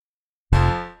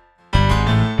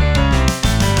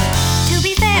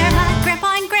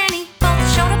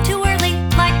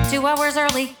2 hours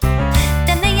early.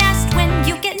 Then they asked when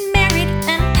you getting married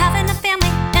and having a family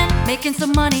and making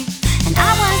some money. And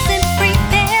I wasn't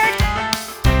prepared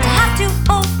to have to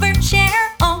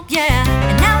overshare, oh yeah.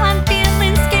 And now I'm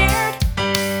feeling scared,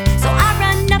 so I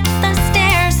run up the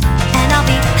stairs, and I'll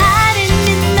be hiding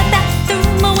in the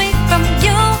bathroom away from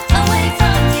you, away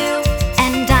from you.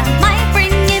 And I might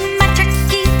bring in my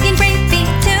turkey and gravy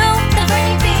too, the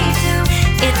gravy too.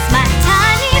 It's my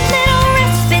tiny little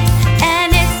respite,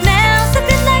 and it smells a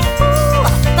bit like ooh,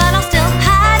 but I'll still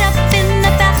hide up in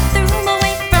the bathroom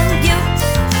away from you.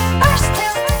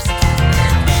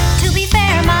 To be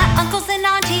fair, my uncles and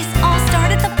aunties all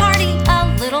started the party a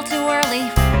little too early.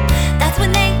 That's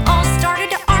when they all started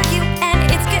to argue, and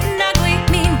it's getting ugly.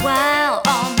 Meanwhile,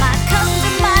 all my cousins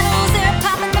are models, they're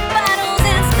popping the bottles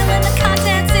and spilling the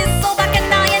contents. It's all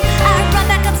bacchanalian. I run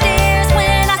back upstairs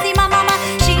when I see my mama.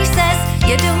 She says,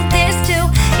 "You do this too?"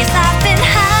 Yes, I've been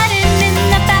hiding in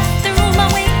the bathroom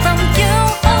away from you,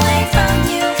 away from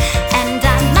you. And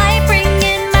I might bring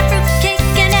in my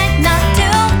fruitcake and eggnog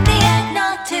too, the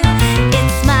eggnog too.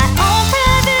 It's my own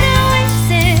private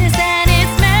oasis, and it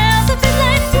smells a bit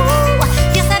like ooh.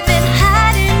 Yes, I've been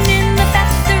hiding in the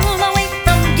bathroom away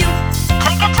from you.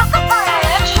 Take it to the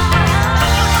bridge.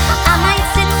 I might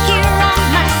sit here on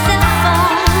my cell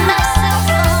phone.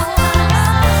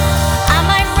 I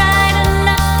might write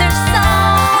another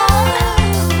song.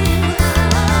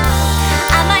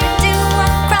 I might do a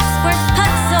crossword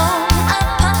puzzle,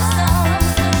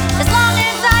 as long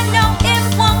as I know it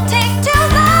won't take too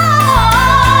long.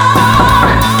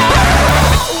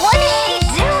 What is she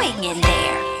doing in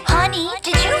there? Honey,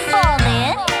 did you fall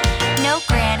in? No,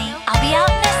 Granny, I'll be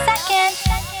out in a second.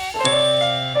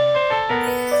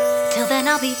 Till then,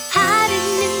 I'll be hiding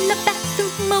in the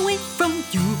bathroom away from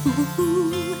you.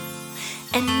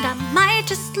 And I might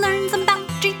just learn some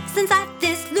boundaries inside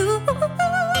this loop.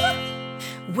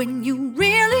 When you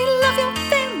really love your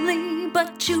family,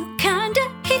 but you kinda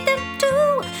hate them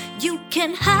too, you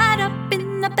can hide up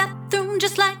in the bathroom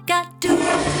just like I do.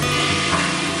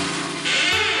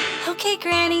 Okay,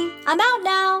 Granny, I'm out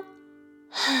now.